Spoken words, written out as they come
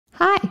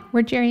Hi,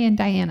 we're Jerry and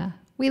Diana.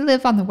 We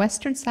live on the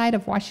western side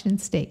of Washington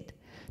State.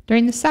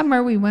 During the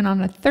summer, we went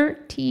on a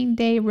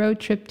 13-day road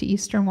trip to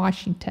eastern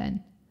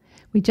Washington.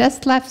 We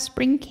just left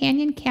Spring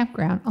Canyon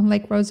Campground on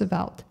Lake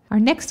Roosevelt. Our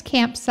next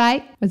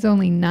campsite was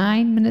only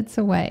 9 minutes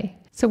away,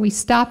 so we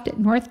stopped at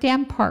North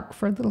Dam Park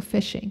for a little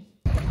fishing.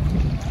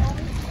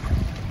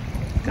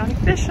 Got a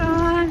fish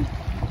on!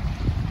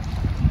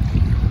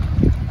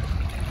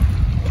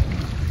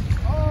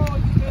 Oh,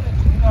 you did it!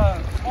 It's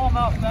a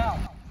smallmouth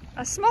bass.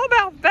 A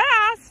smallmouth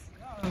bass?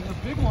 Yeah, it was a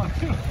big one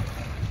too.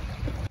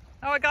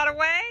 Oh, it got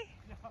away?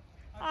 Yeah,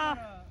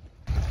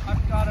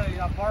 I've got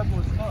a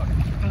barbless hook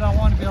because I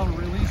want to be able to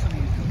release them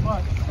easy,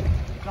 but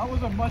that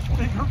was a much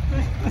bigger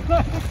fish than I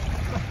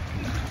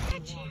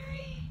expected.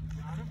 Jerry.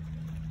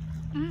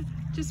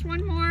 Just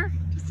one more,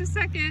 just a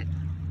second.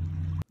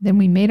 Then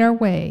we made our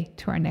way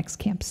to our next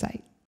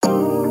campsite.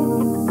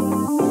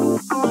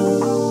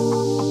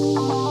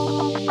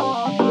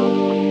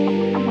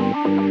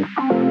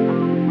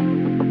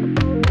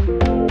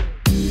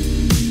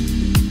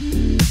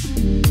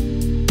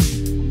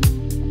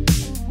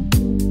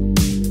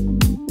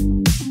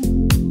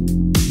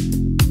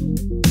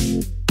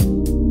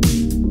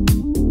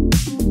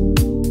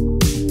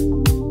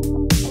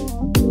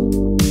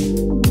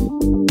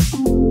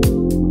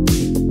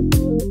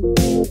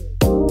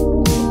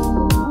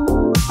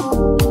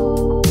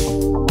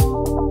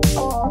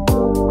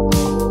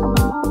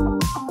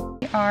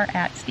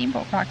 At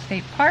Steamboat Rock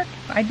State Park.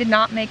 I did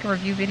not make a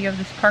review video of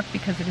this park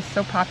because it is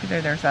so popular.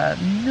 There's a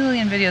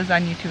million videos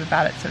on YouTube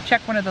about it, so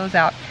check one of those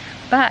out.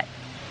 But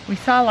we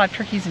saw a lot of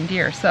turkeys and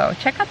deer, so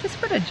check out this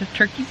footage of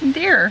turkeys and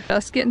deer.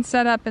 Just getting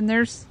set up and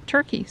there's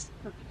turkeys.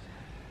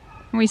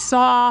 And we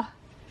saw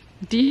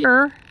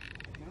deer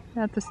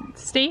at the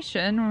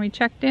station when we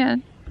checked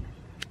in.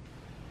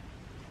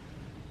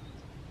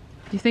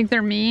 Do you think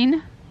they're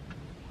mean?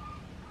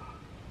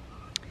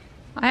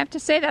 I have to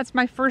say that's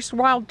my first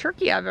wild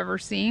turkey I've ever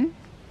seen.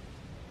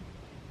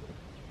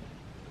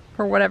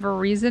 For whatever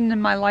reason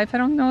in my life, I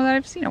don't know that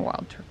I've seen a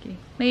wild turkey.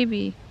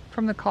 Maybe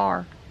from the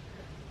car.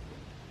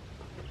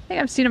 I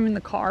think I've seen them in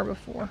the car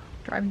before,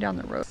 driving down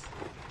the road.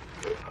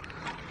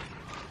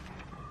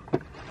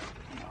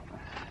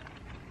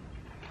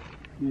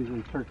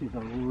 Usually turkeys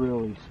are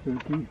really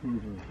spooky.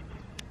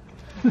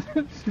 These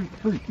are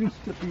super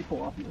used to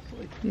people,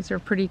 obviously. These are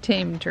pretty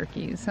tame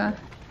turkeys, huh?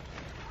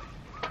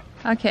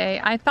 Okay,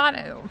 I thought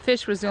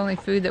fish was the only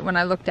food that when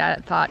I looked at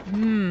it thought,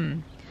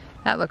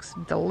 that looks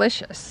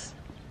delicious.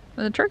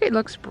 But the turkey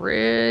looks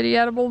pretty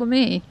edible to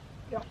me.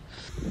 Yep.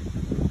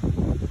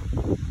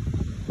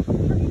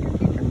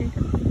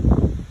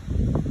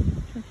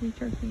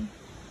 Turkey.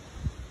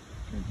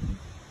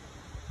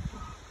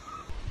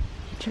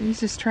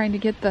 Jerry's just trying to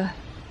get us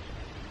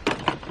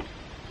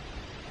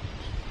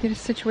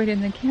situated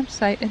in the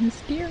campsite, and this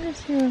deer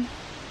is here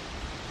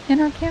in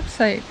our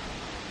campsite.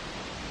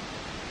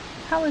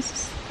 How is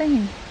this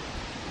thing?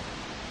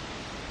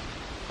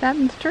 That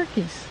and the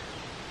turkeys.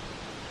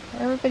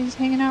 Everybody's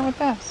hanging out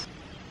with us.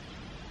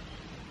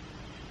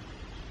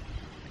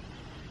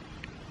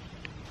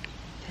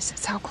 This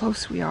is how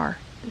close we are.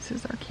 This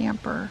is our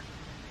camper.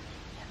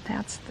 And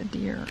that's the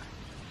deer.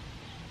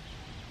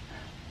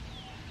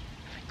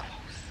 Very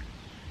close.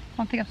 I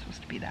don't think I'm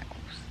supposed to be that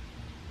close.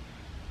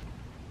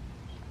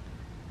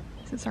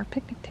 This is our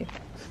picnic table.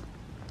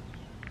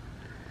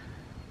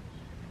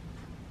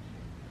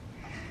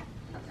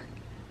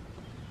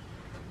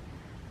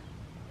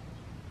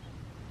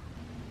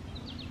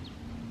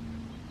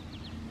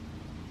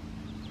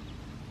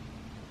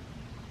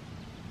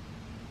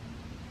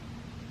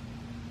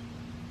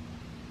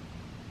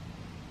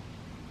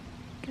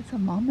 It's a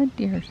mama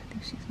deer. I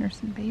think she's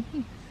nursing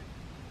babies.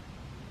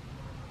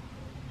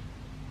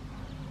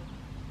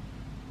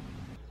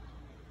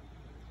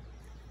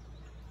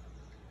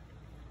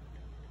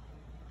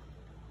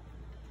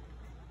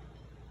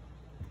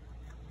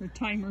 Her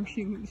timer,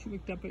 she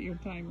looked up at your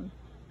timer.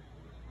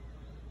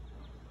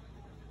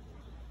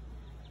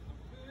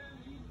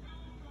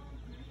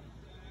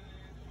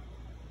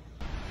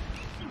 I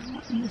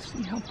want you to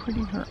see how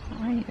pretty her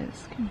eye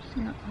is. Can you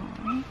see her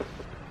eye?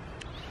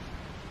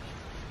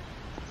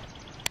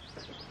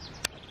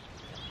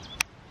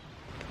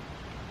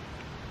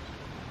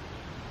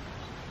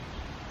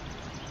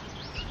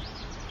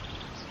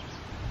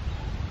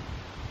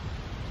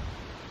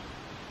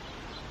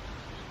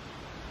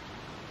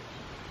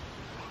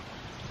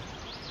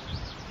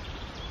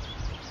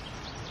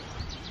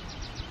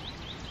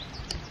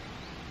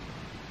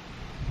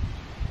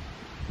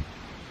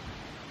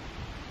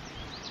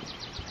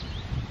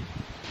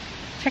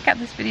 Check out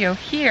this video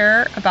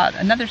here about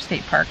another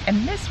state park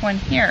and this one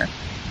here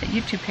that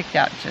YouTube picked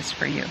out just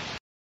for you.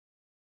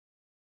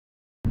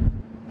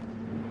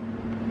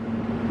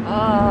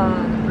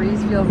 Ah, the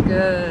breeze feels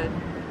good.